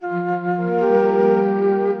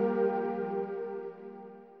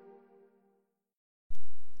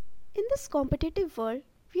competitive world,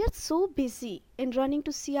 we are so busy in running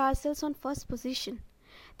to see ourselves on first position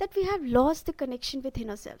that we have lost the connection with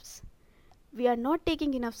inner selves. We are not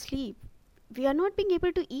taking enough sleep, we are not being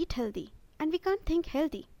able to eat healthy, and we can't think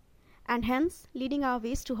healthy, and hence leading our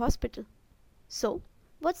ways to hospital. So,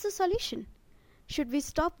 what's the solution? Should we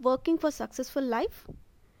stop working for successful life?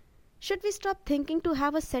 Should we stop thinking to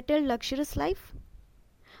have a settled luxurious life?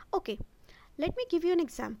 Okay, let me give you an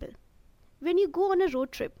example. When you go on a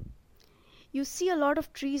road trip, you see a lot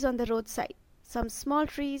of trees on the roadside. Some small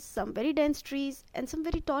trees, some very dense trees, and some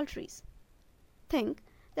very tall trees. Think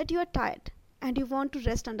that you are tired and you want to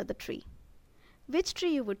rest under the tree. Which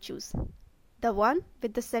tree you would choose? The one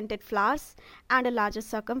with the scented flowers and a larger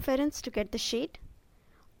circumference to get the shade?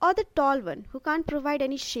 Or the tall one who can't provide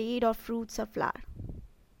any shade or fruits or flower?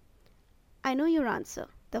 I know your answer,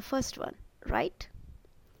 the first one, right?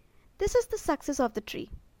 This is the success of the tree.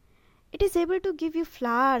 It is able to give you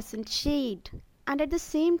flowers and shade, and at the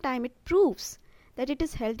same time it proves that it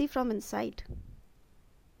is healthy from inside.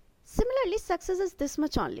 Similarly, success is this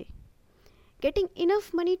much only: getting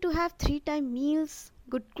enough money to have 3 time meals,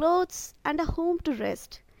 good clothes, and a home to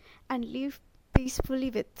rest and live peacefully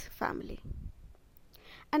with family.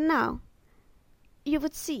 And now, you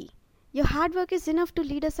would see, your hard work is enough to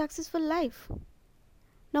lead a successful life.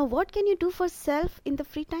 Now, what can you do for self in the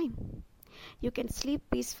free time? You can sleep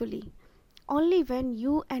peacefully only when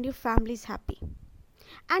you and your family is happy.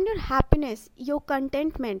 And your happiness, your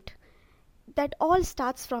contentment, that all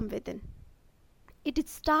starts from within. It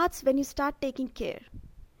starts when you start taking care.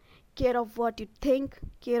 Care of what you think,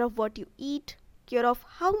 care of what you eat, care of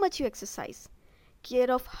how much you exercise,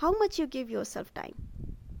 care of how much you give yourself time.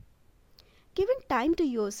 Giving time to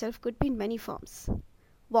yourself could be in many forms: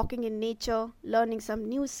 walking in nature, learning some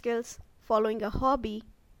new skills, following a hobby.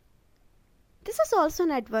 This is also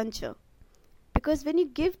an adventure because when you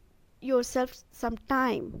give yourself some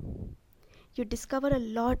time, you discover a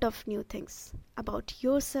lot of new things about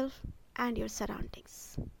yourself and your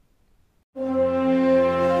surroundings.